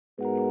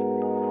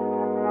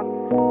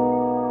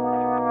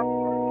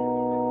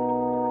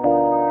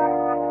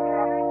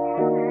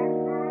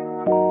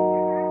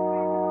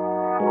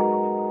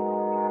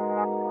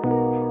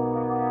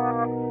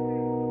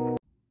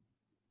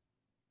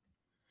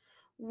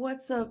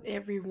What's up,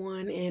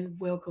 everyone, and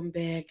welcome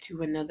back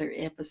to another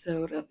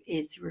episode of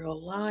It's Real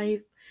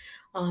Life.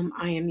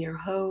 I am your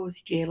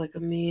host, Jayla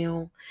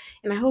Camille,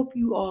 and I hope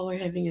you all are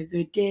having a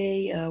good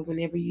day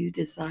whenever you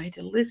decide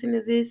to listen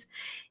to this.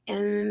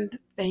 And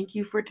thank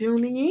you for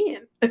tuning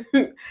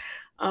in.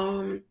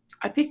 um,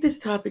 I picked this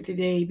topic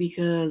today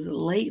because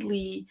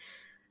lately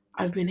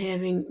I've been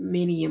having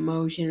many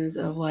emotions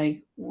of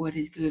like what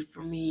is good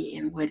for me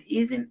and what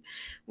isn't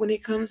when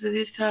it comes to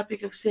this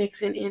topic of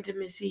sex and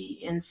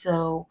intimacy. And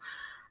so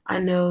I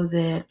know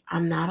that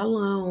I'm not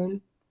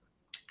alone.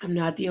 I'm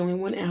not the only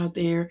one out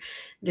there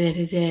that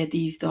has had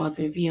these thoughts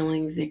and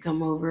feelings that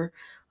come over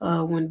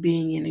when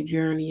being in a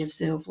journey of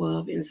self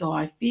love. And so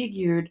I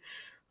figured,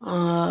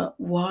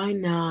 why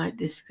not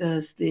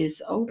discuss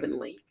this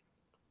openly?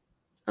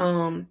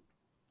 Um,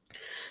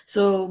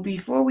 so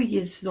before we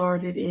get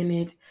started in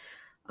it,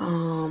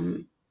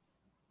 um,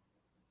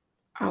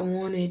 I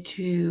wanted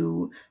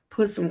to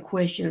put some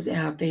questions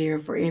out there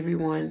for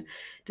everyone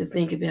to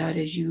think about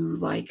as you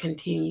like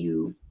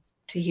continue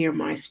to hear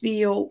my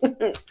spiel.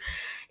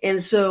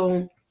 And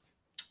so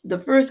the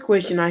first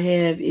question I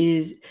have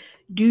is,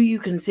 do you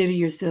consider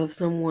yourself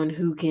someone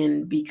who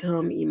can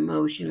become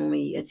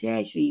emotionally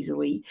attached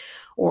easily,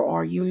 or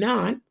are you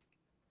not?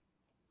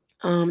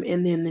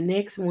 And then the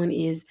next one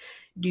is,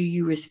 do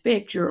you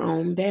respect your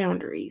own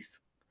boundaries?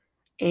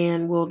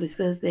 And we'll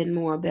discuss that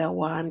more about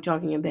why I'm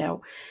talking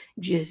about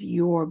just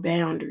your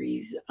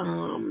boundaries.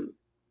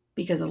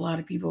 Because a lot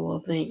of people will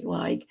think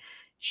like,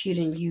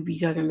 shouldn't you be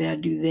talking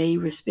about do they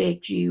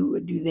respect you or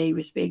do they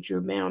respect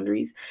your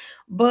boundaries?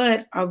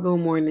 But I'll go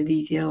more into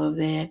detail of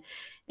that.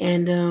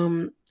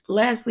 And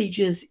lastly,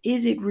 just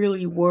is it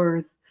really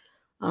worth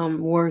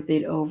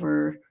it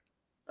over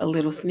a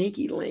little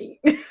sneaky link?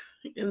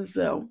 And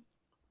so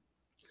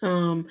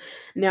um,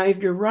 now,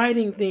 if you're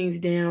writing things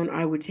down,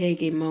 I would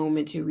take a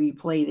moment to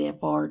replay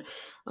that part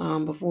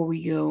before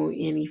we go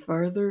any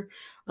further,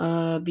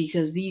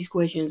 because these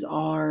questions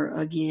are,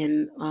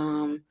 again,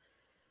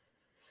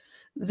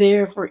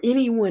 there for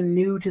anyone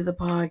new to the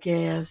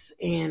podcast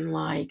and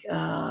like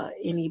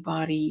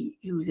anybody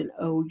who's an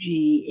OG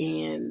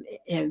and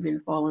have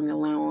been following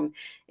along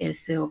as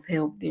self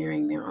help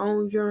during their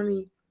own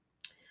journey.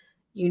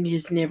 You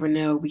just never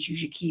know, but you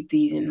should keep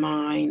these in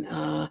mind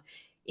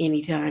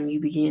anytime you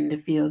begin to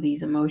feel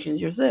these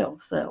emotions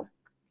yourself. So,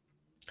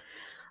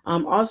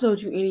 also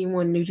to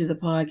anyone new to the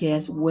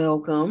podcast,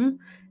 welcome.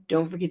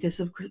 Don't forget to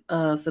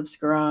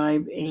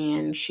subscribe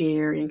and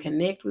share and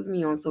connect with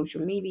me on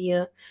social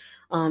media.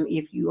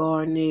 If you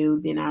are new,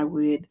 then I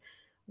would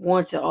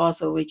want to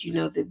also let you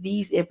know that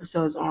these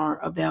episodes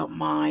are about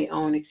my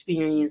own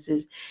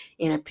experiences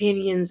and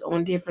opinions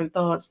on different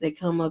thoughts that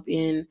come up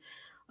in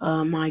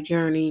my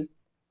journey.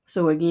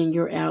 So again,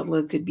 your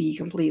outlook could be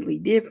completely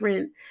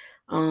different.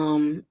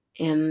 And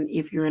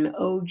if you're an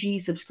OG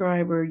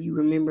subscriber, you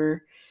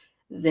remember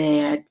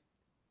that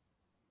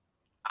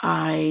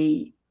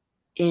I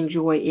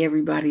enjoy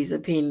everybody's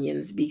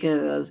opinions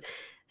because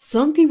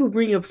some people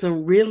bring up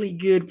some really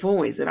good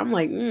points and I'm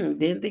like,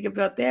 didn't think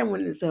about that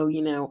one. And so,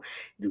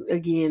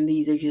 again,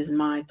 these are just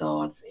my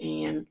thoughts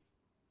and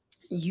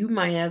you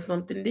might have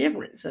something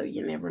different. So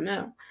you never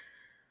know.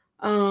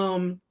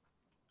 Um,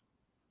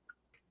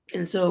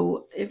 And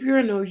so, if you're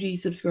an OG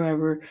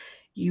subscriber,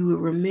 you would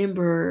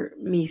remember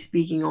me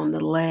speaking on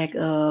the lack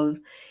of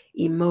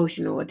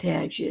emotional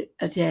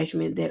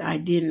attachment that I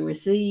didn't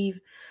receive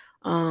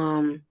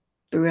um,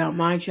 throughout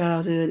my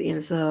childhood.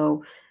 And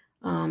so,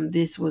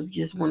 this was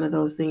just one of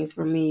those things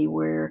for me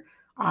where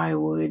I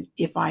would,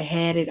 if I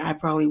had it, I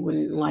probably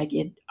wouldn't like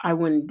it. I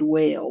wouldn't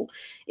dwell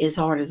as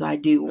hard as I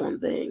do on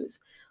things.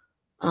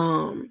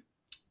 Um,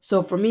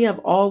 so for me, I've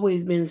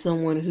always been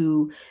someone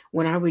who,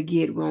 when I would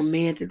get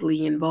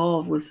romantically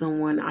involved with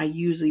someone, I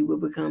usually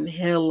would become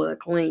hella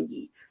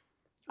clingy.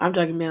 I'm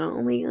talking about,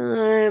 oh my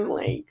God,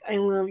 like, I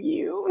love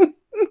you.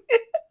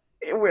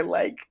 And we're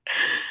like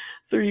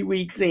 3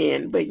 weeks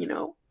in, but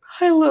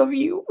I love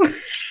you.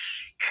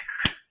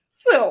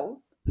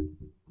 So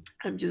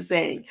I'm just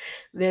saying,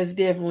 that's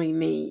definitely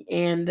me.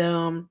 And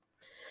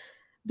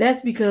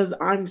that's because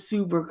I'm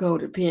super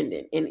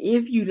codependent. And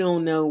if you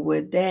don't know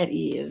what that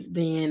is,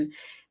 then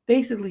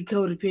basically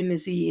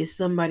codependency is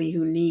somebody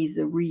who needs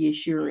the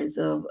reassurance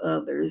of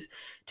others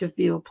to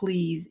feel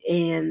pleased.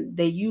 And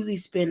they usually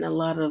spend a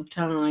lot of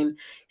time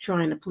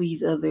trying to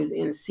please others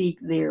and seek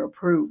their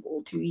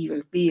approval to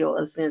even feel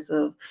a sense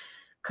of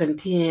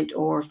content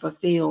or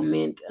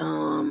fulfillment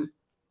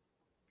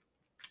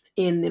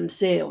in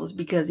themselves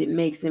because it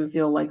makes them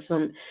feel like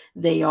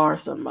they are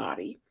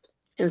somebody.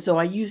 And so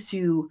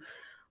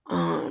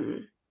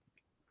um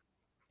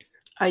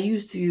I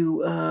used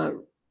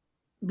to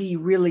be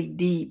really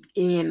deep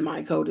in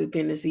my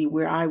codependency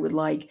where I would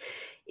like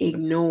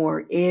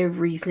ignore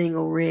every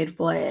single red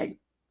flag.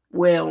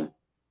 Well,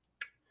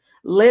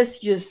 let's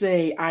just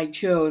say I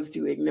chose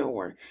to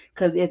ignore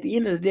because at the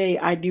end of the day,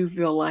 I do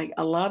feel like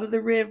a lot of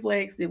the red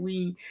flags that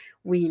we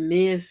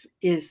miss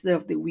is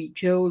stuff that we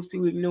chose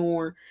to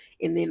ignore,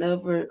 and then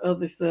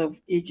other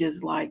stuff it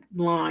just like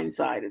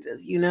blindsided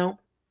us.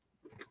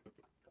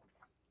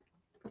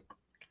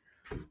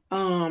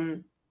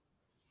 Um,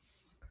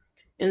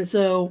 and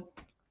so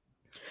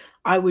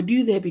I would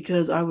do that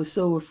because I was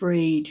so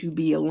afraid to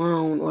be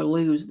alone or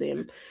lose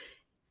them.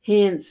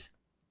 Hence,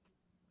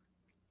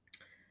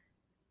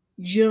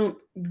 jump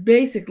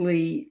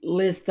basically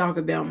let's talk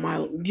about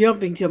my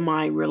jumping to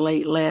my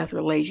relate last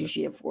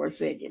relationship for a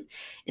second.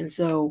 And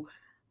so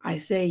I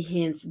say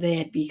hence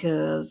that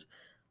because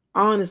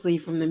honestly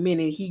from the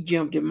minute he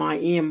jumped in my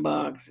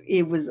inbox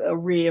it was a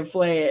red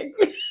flag.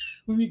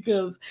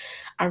 Because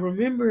I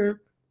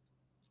remember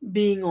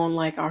being on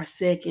like our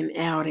second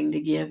outing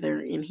together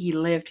and he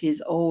left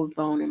his old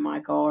phone in my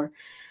car,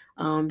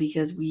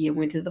 because we had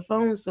went to the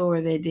phone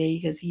store that day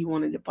because he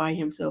wanted to buy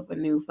himself a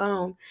new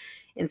phone.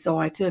 And so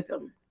I took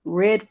him.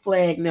 Red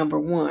flag number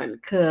one,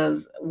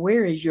 because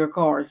where is your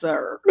car,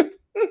 sir?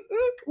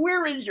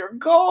 Where is your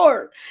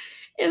car?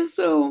 And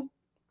so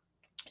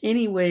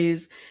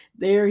anyways,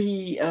 there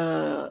he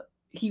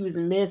was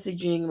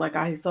messaging like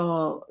I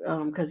saw,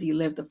 because he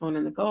left the phone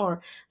in the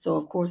car. So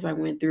of course I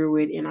went through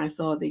it and I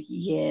saw that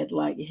he had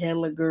like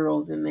hella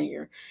girls in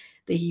there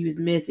that he was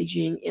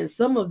messaging, and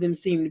some of them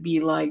seemed to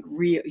be like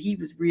real, he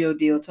was real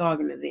deal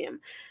talking to them,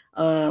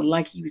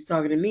 like he was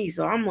talking to me.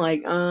 So I'm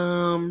like,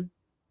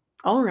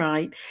 all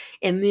right.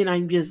 And then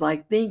I'm just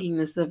like thinking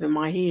the stuff in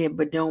my head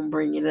but don't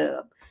bring it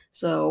up.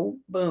 So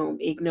boom,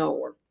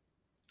 ignore.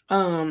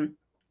 um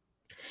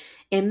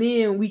and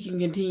then we can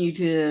continue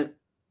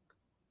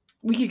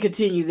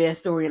that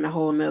story in a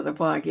whole nother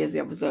podcast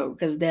episode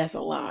because that's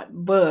a lot.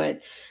 But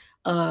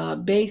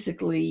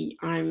basically,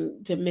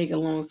 I'm to make a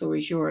long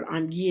story short,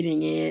 I'm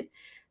getting at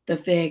the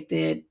fact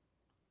that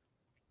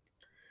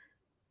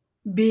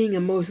being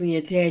emotionally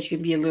attached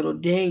can be a little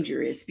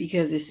dangerous,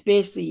 because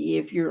especially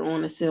if you're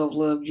on a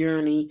self-love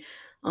journey,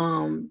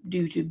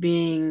 due to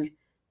being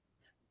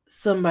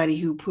somebody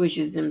who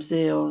pushes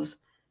themselves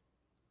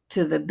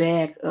to the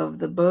back of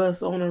the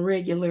bus on a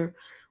regular,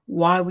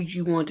 why would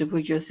you want to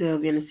put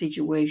yourself in a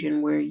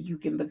situation where you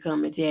can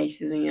become attached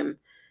to them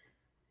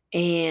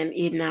and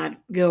it not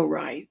go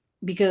right?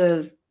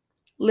 Because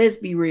let's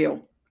be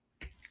real,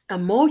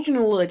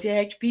 emotional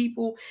attached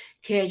people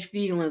catch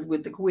feelings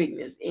with the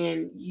quickness,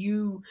 and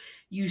you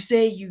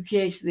say you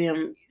catch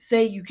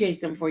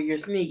them for your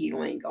sneaky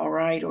link, all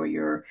right, or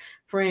your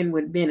friend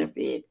would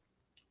benefit,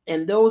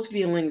 and those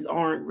feelings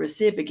aren't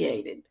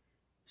reciprocated.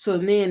 So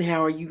then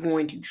how are you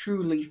going to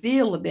truly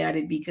feel about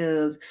it?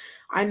 Because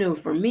I know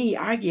for me,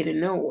 I get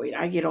annoyed,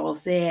 I get all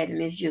sad,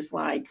 and it's just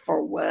like,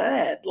 for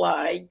what?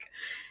 Like,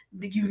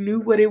 you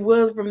knew what it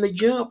was from the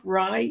jump,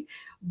 right?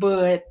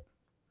 But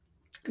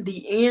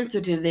the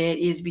answer to that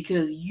is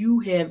because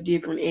you have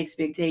different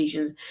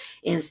expectations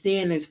and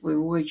standards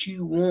for what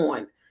you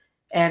want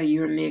out of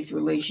your next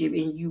relationship,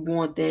 and you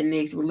want that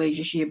next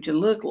relationship to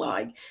look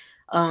like.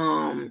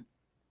 Um,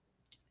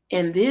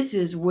 and this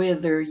is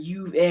whether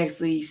you've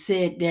actually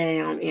sat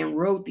down and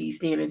wrote these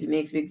standards and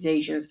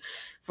expectations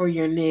for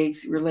your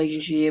next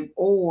relationship,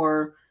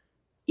 or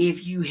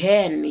if you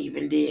hadn't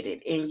even did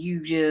it and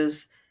you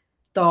just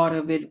thought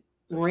of it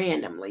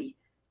randomly.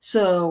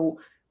 So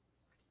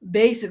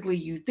basically,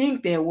 you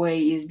think that way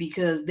is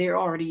because they're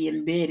already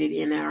embedded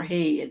in our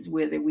heads,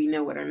 whether we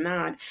know it or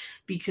not,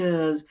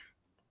 because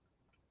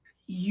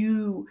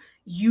you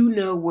you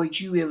know what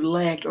you have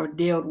lacked or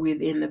dealt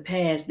with in the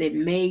past that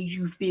made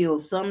you feel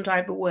some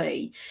type of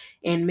way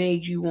and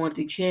made you want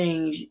to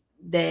change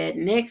that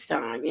next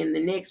time in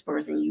the next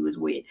person you was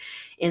with.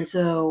 And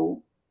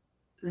so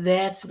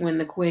that's when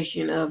the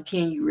question of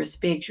can you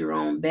respect your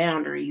own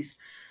boundaries,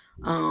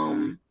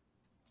 um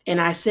and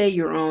I say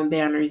your own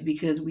boundaries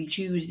because we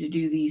choose to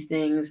do these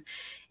things,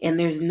 and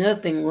there's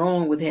nothing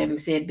wrong with having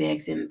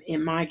setbacks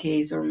in my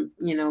case, or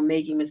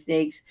making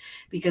mistakes,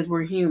 because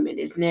we're human.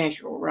 It's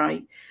natural,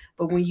 right?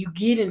 But when you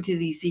get into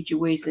these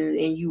situations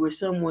and you are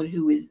someone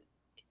who is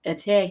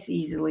attacks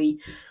easily,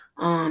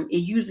 it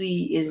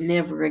usually is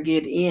never a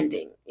good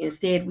ending.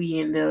 Instead, we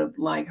end up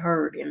like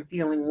hurt and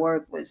feeling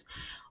worthless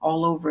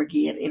all over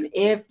again. And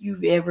if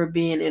you've ever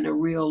been in a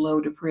real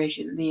low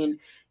depression, then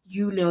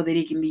you know that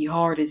it can be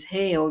hard as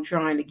hell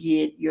trying to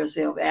get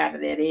yourself out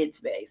of that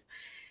headspace.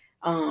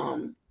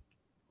 Um,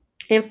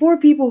 and for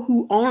people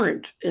who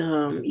aren't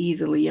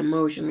easily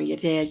emotionally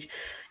attached,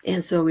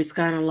 and so it's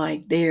kind of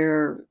like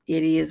it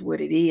is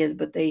what it is,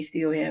 but they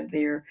still have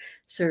their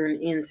certain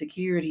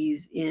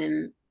insecurities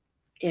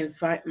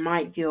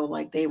might feel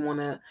like they want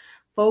to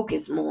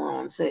focus more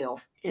on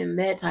self in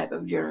that type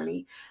of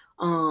journey.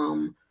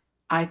 um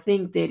I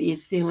think that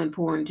it's still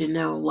important to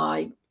know,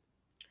 like,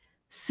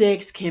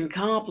 sex can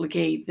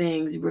complicate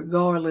things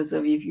regardless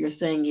of if you're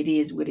saying it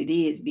is what it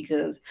is,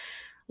 because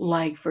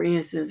like for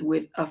instance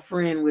with a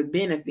friend with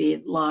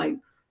benefit, like,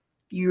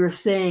 you're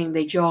saying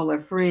that y'all are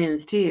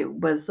friends too,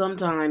 but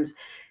sometimes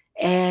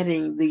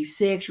adding the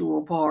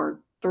sexual part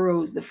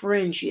throws the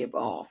friendship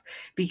off,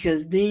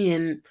 because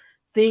then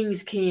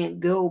things can't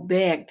go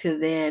back to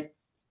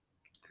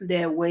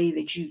that way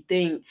that you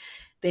think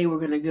they were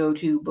going to go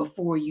to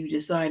before you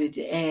decided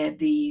to add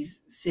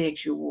these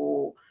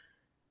sexual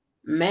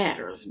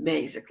matters,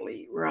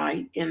 basically,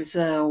 right? And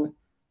so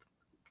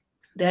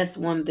That's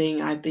one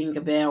thing I think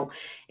about.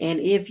 And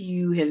if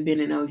you have been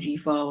an OG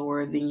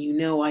follower, then you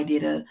know I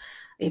did a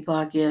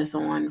podcast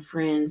on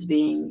friends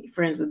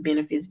with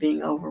benefits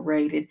being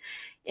overrated.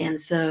 And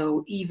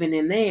so even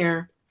in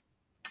there,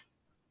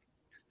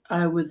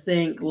 I would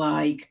think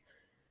like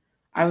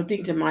I would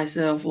think to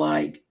myself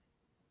like,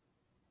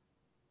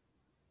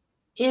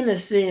 in a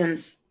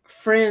sense,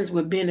 friends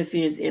with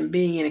benefits and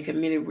being in a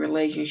committed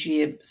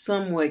relationship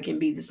somewhat can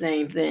be the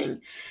same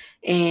thing.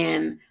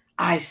 And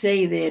I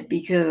say that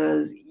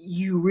because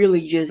you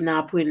really just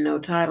not putting no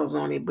titles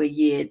on it, but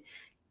yet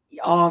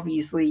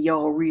obviously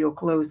y'all real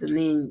close, and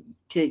then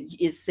to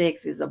its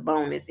sex is a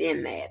bonus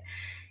in that.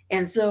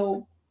 And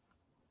so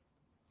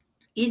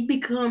it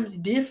becomes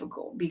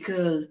difficult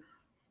because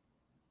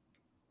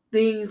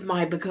things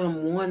might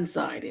become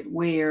one-sided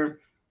where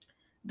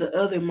the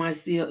other might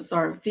still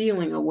start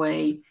feeling a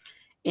way,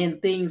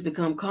 and things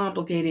become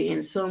complicated,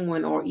 and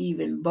someone or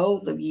even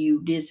both of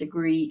you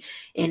disagree,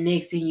 and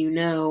next thing you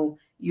know,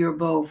 you're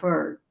both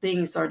hurt.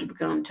 Things start to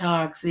become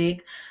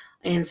toxic.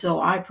 And so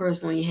I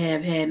personally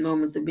have had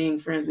moments of being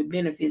friends with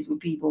benefits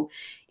with people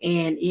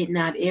and it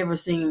not ever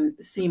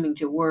seeming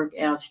to work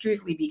out,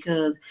 strictly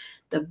because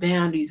the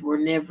boundaries were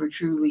never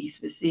truly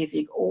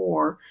specific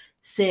or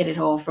set it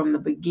all from the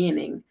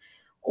beginning.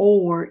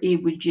 Or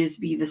it would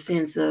just be the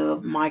sense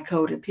of my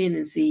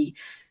codependency.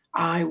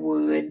 I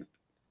would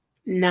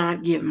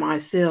not give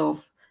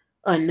myself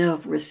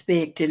enough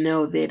respect to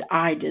know that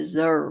I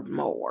deserve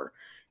more.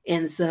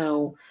 And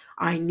so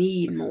I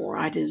need more.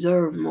 I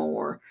deserve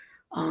more.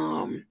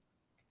 Um,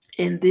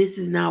 and this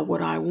is not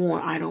what I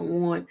want. I don't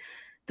want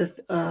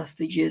us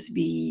to just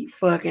be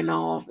fucking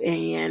off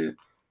and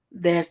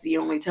that's the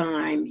only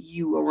time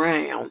you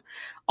around.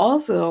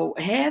 Also,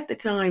 half the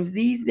times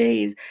these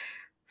days,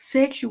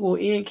 sexual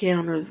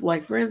encounters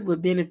like friends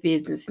with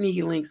benefits and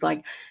sneaky links,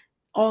 like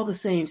all the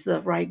same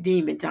stuff, right?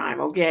 Demon time,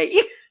 okay?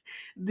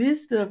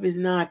 This stuff is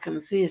not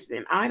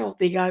consistent. I don't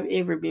think I've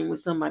ever been with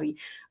somebody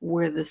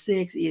where the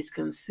sex is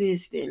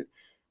consistent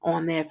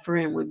on that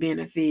friend with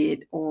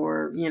benefit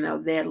or,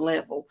 that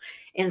level.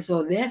 And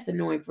so that's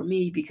annoying for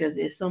me because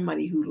as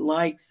somebody who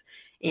likes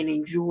and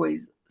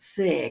enjoys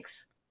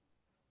sex,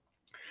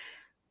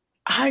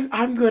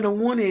 I'm going to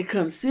want it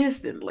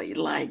consistently.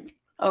 Like,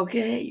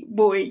 okay,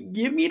 boy,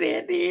 give me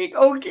that dick.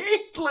 Okay.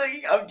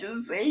 Like, I'm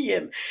just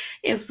saying.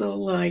 And so,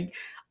 like,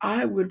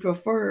 I would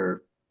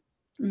prefer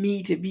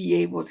me to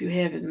be able to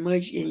have as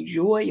much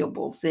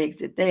enjoyable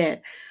sex at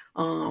that,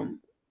 um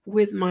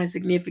with my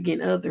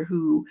significant other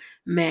who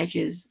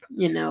matches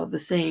the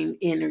same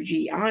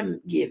energy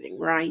I'm giving,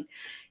 right?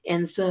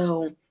 And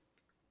so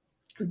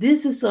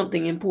this is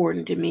something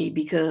important to me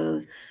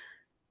because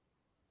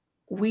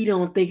we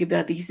don't think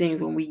about these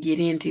things when we get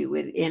into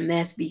it, and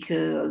that's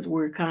because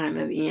we're kind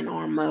of in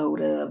our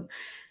mode of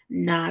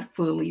not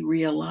fully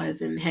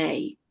realizing,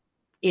 hey,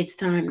 it's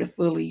time to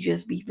fully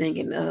just be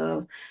thinking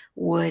of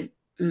what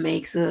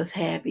makes us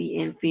happy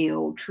and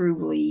feel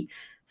truly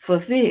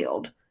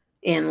fulfilled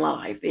in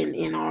life and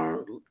in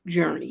our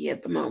journey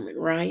at the moment,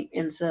 right?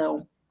 And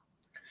so,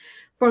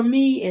 for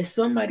me, as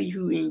somebody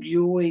who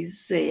enjoys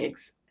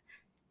sex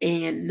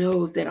and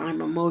knows that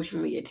I'm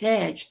emotionally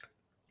attached,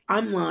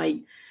 I'm like,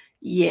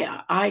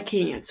 yeah, I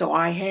can. So,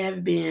 I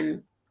have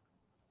been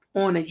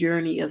on a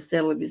journey of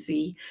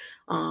celibacy.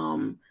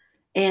 Um,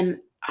 and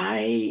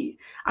I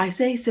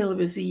say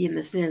celibacy in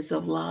the sense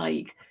of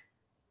like,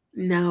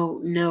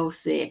 no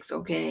sex,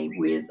 okay,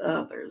 with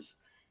others.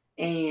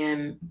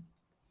 And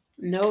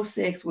no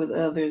sex with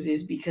others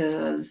is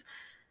because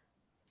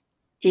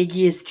it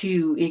gets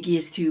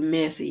too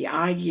messy.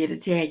 I get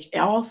attached.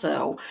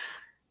 Also,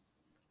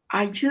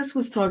 I just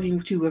was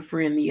talking to a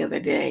friend the other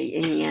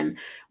day and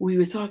we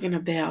were talking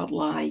about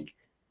like,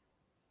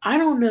 I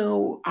don't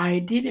know, I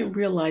didn't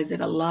realize that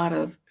a lot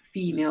of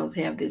females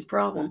have this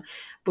problem,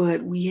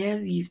 but we have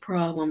these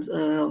problems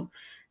of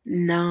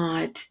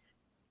not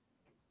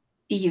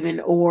even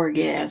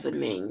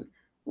orgasming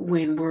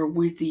when we're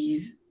with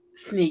these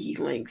sneaky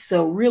links.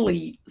 So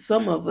really,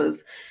 some of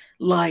us,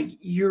 like,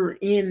 you're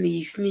in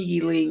these sneaky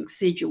link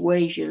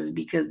situations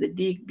because the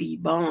dick be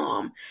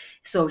bomb.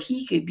 So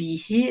he could be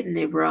hitting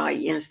it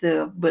right and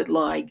stuff, but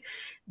like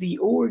the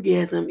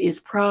orgasm is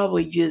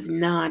probably just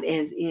not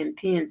as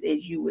intense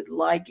as you would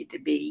like it to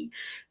be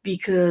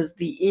because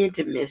the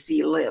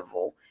intimacy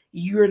level,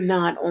 you're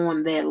not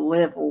on that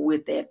level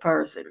with that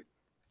person.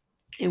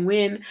 And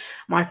when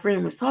my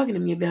friend was talking to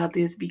me about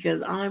this,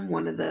 because I'm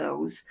one of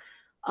those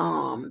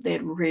that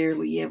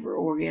rarely ever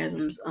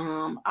orgasms,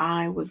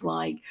 I was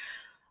like,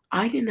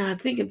 I did not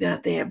think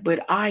about that,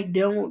 but I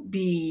don't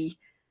be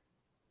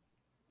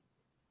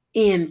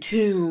in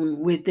tune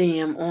with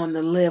them on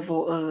the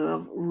level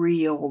of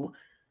real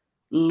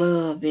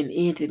love and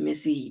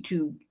intimacy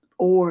to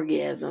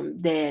orgasm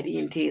that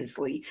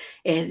intensely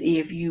as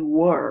if you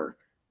were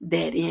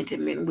that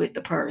intimate with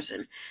the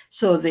person.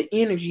 So the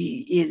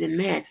energy isn't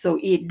matched. So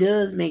it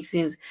does make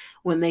sense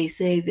when they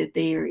say that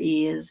there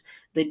is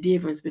the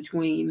difference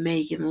between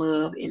making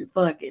love and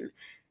fucking.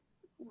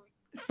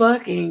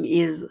 Fucking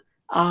is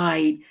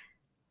I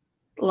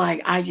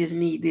Like, I just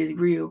need this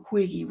real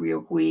quickie,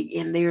 real quick.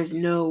 And there's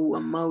no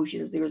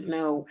emotions, there's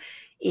no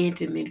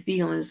intimate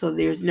feelings, so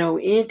there's no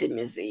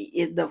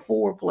intimacy. The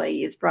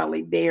foreplay is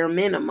probably bare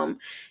minimum,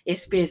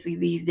 especially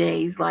these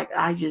days. Like,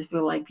 I just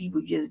feel like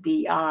people just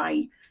be, all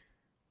right,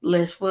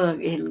 let's fuck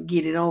and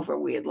get it over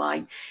with.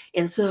 Like,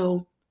 and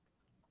so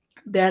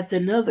that's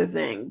another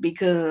thing,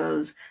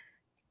 because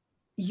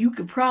you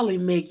could probably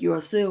make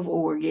yourself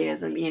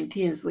orgasm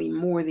intensely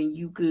more than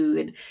you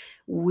could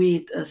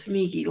with a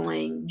sneaky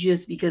link,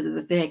 just because of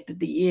the fact that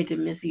the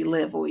intimacy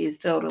level is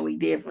totally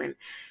different.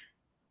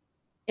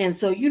 And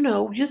so,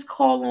 just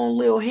call on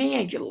Lil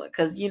Angela,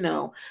 because,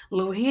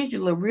 Lil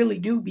Angela really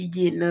do be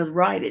getting us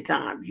right at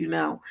times.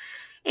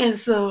 And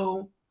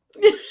so,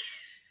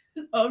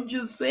 I'm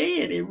just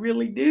saying, it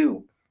really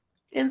do.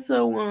 And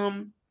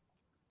so,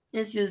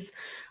 it's just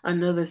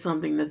another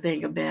something to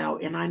think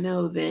about. And I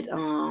know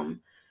that,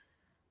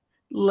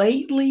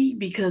 lately,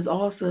 because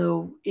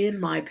also in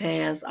my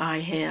past I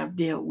have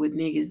dealt with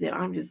niggas that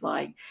I'm just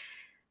like,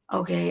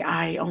 okay,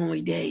 I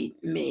only date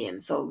men,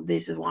 so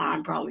this is why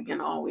I'm probably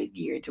gonna always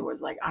gear it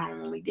towards like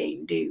I'm only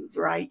dating dudes,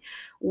 right?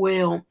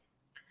 Well,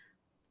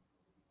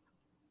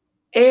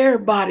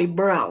 everybody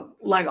broke.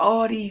 Like,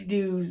 all these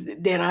dudes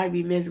that I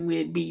be messing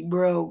with be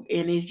broke,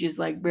 and it's just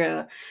like,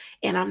 bruh.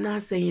 And I'm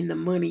not saying the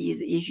money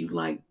is an issue,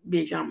 like,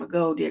 bitch, I'm a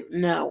gold digger.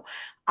 No,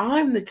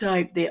 I'm the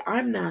type that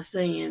I'm not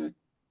saying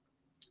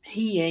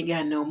he ain't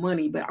got no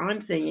money, but I'm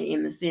saying it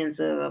in the sense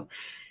of,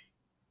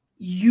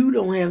 you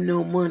don't have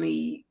no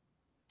money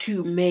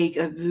to make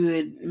a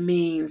good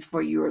means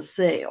for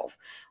yourself.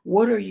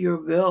 What are your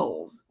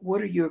goals?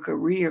 What are your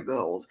career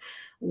goals?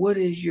 What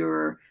is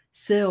your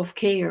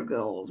self-care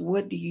goals?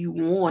 What do you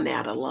want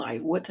out of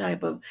life? What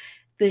type of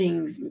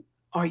things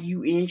are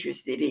you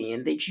interested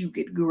in that you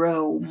could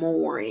grow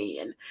more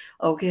in?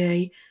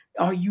 Okay?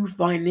 Are you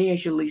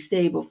financially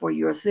stable for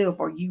yourself?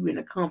 Are you in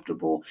a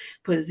comfortable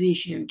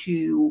position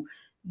to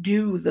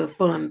do the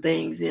fun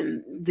things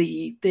and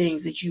the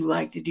things that you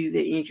like to do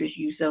that interest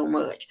you so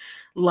much?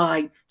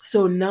 Like,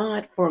 so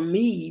not for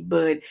me,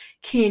 but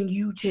can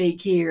you take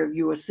care of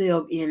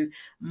yourself in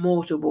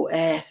multiple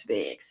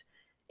aspects?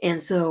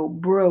 And so,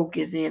 broke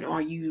is in,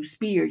 are you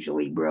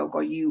spiritually broke?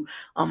 Are you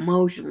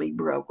emotionally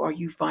broke? Are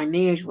you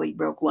financially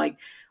broke? Like,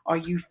 are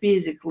you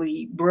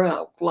physically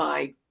broke?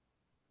 Like,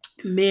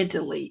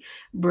 mentally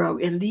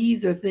broke? And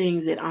these are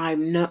things that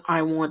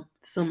I want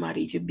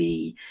somebody to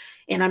be.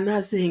 And I'm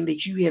not saying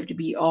that you have to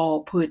be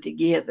all put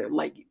together,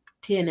 like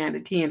 10 out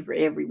of 10 for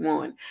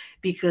everyone,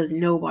 because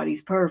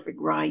nobody's perfect,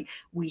 right?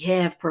 We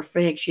have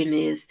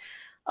perfectionist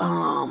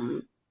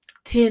um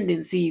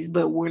tendencies,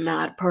 but we're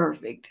not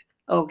perfect.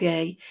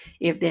 Okay,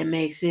 if that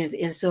makes sense.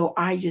 And so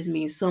I just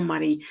mean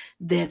somebody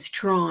that's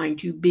trying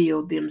to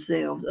build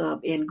themselves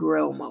up and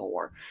grow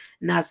more,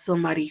 not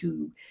somebody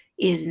who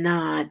is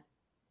not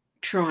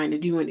trying to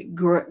do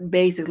it,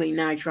 basically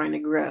not trying to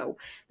grow.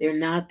 They're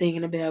not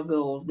thinking about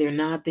goals. They're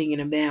not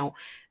thinking about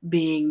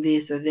being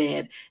this or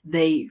that.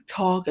 They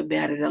talk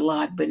about it a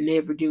lot, but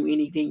never do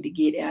anything to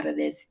get out of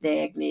that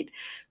stagnant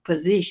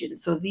position.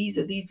 So these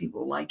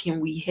people. Like, can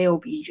we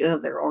help each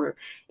other, or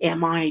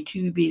am I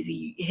too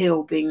busy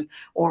helping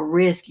or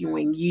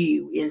rescuing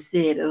you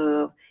instead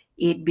of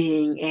it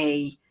being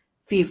a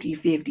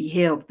 50-50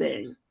 help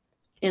thing?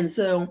 And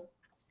so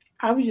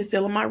I was just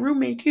telling my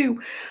roommate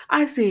too.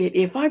 I said,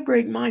 if I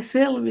break my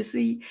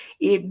celibacy,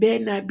 it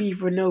better not be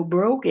for no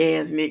broke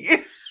ass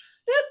nigga.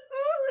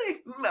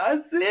 I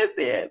said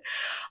that.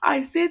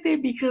 I said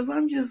that because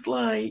I'm just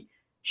like,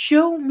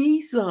 show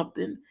me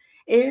something.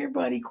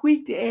 Everybody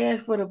quick to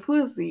ask for the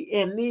pussy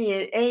and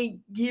then ain't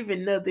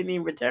giving nothing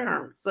in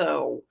return.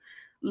 So,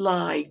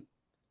 like,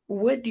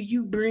 what do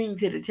you bring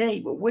to the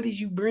table? What did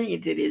you bring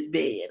into this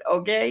bed?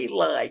 Okay,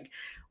 like,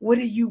 what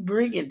are you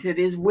bringing to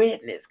this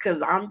wetness?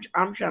 Because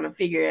I'm trying to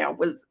figure out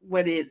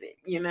what is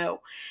it.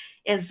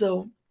 And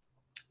so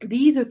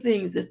these are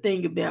things to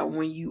think about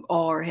when you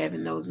are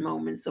having those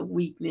moments of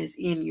weakness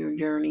in your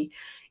journey,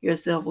 your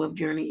self love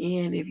journey.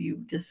 And if you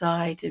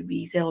decide to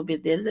be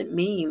celibate, doesn't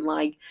mean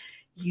like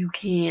you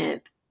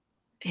can't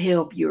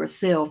help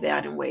yourself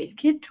out in ways.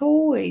 Get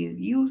toys.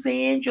 Use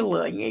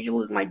Angela.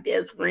 Angela's my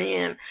best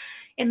friend.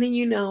 And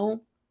then,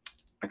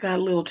 I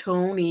got little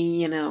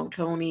Tony.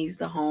 Tony's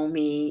the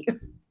homie.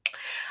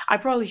 I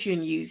probably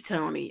shouldn't use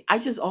Tony. I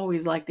just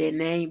always like that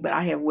name, but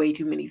I have way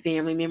too many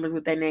family members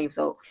with that name.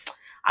 So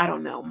I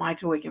don't know. My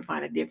toy can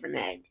find a different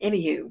name.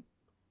 Anywho,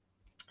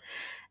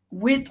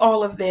 with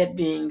all of that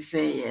being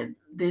said,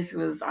 this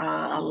was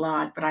a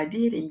lot, but I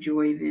did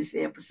enjoy this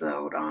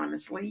episode,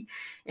 honestly.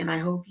 And I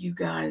hope you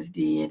guys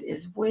did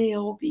as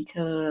well,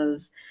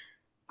 because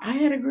I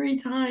had a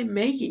great time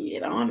making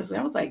it. Honestly,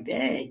 I was like,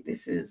 dang,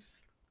 this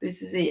is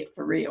it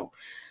for real.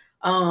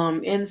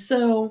 And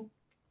so,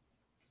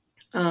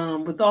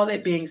 with all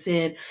that being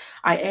said,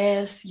 I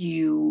ask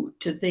you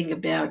to think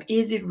about,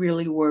 is it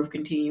really worth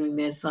continuing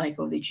that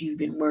cycle that you've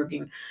been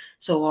working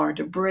so hard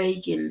to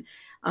break? And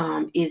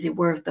is it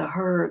worth the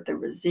hurt, the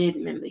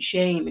resentment, the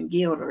shame and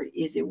guilt, or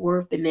is it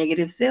worth the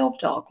negative self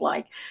talk?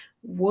 Like,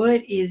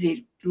 what is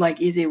it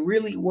like, is it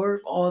really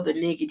worth all the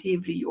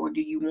negativity, or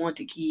do you want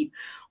to keep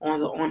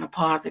on a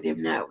positive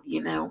note,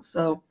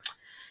 So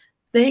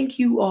thank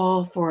you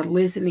all for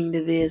listening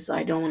to this.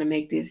 I don't want to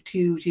make this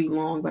too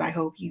long, but I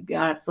hope you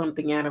got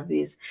something out of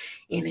this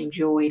and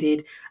enjoyed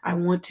it. I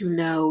want to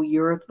know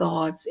your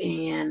thoughts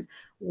and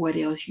what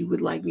else you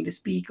would like me to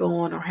speak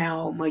on, or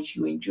how much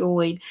you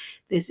enjoyed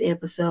this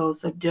episode.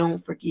 So don't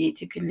forget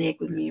to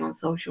connect with me on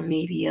social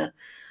media.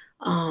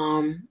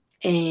 And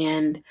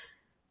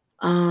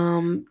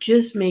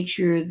just make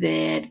sure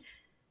that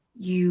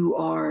you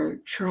are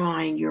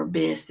trying your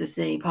best to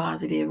stay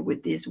positive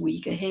with this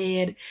week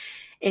ahead.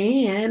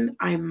 And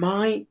I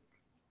might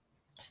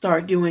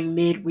start doing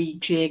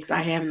midweek checks.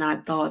 I have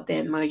not thought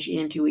that much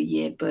into it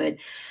yet, but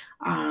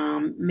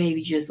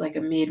maybe just like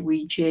a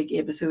midweek check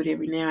episode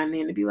every now and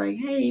then to be like,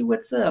 hey,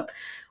 what's up?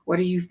 What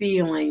are you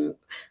feeling?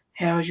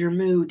 How's your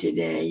mood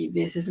today?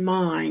 This is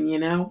mine.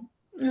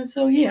 And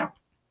so, yeah.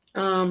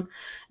 Um,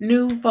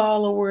 New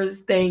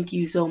followers, thank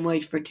you so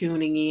much for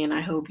tuning in.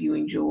 I hope you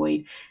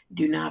enjoyed.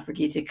 Do not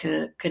forget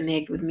to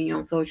connect with me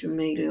on social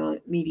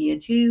media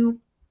too.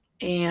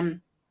 And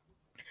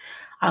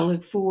I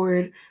look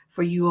forward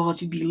for you all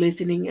to be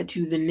listening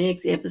to the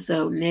next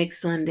episode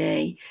next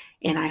Sunday.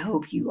 And I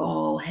hope you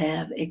all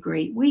have a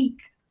great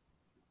week.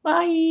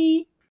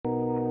 Bye.